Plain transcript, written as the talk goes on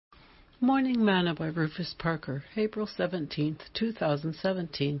Morning Manna by Rufus Parker, April 17th,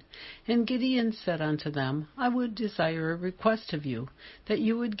 2017. And Gideon said unto them, I would desire a request of you, that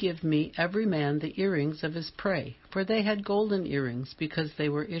you would give me every man the earrings of his prey, for they had golden earrings, because they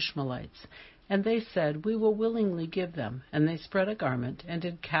were Ishmaelites. And they said, We will willingly give them. And they spread a garment, and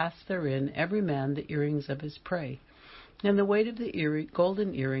did cast therein every man the earrings of his prey. And the weight of the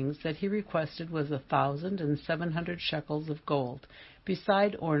golden earrings that he requested was 1,700 shekels of gold,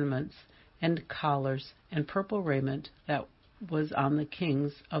 beside ornaments, and collars, and purple raiment that was on the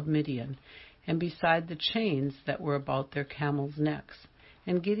kings of Midian, and beside the chains that were about their camels' necks.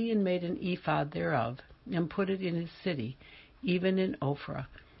 And Gideon made an ephod thereof, and put it in his city, even in Ophrah.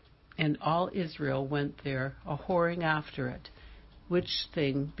 And all Israel went there a-whoring after it, which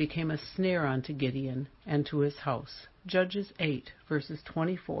thing became a snare unto Gideon and to his house. Judges 8, verses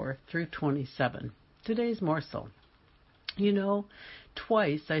 24 through 27. Today's morsel. You know,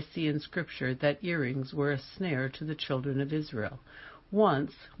 twice I see in Scripture that earrings were a snare to the children of Israel.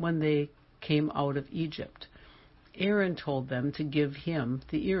 Once, when they came out of Egypt, Aaron told them to give him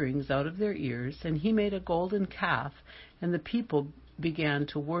the earrings out of their ears, and he made a golden calf, and the people began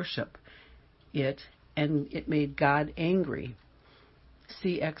to worship it, and it made God angry.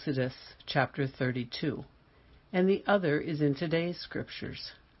 See Exodus chapter 32. And the other is in today's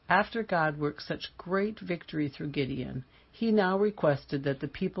Scriptures. After God worked such great victory through Gideon, he now requested that the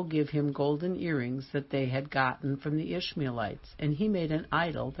people give him golden earrings that they had gotten from the Ishmaelites, and he made an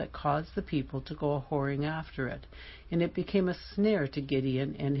idol that caused the people to go a-whoring after it, and it became a snare to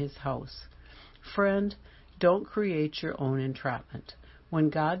Gideon and his house. Friend, don't create your own entrapment. When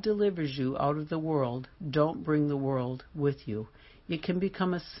God delivers you out of the world, don't bring the world with you. It can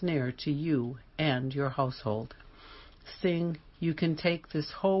become a snare to you and your household. Sing, You can take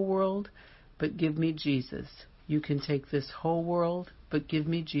this whole world, but give me Jesus. You can take this whole world, but give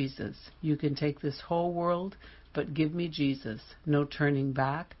me Jesus. You can take this whole world, but give me Jesus. No turning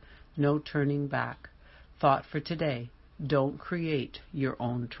back, no turning back. Thought for today, don't create your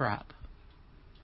own trap.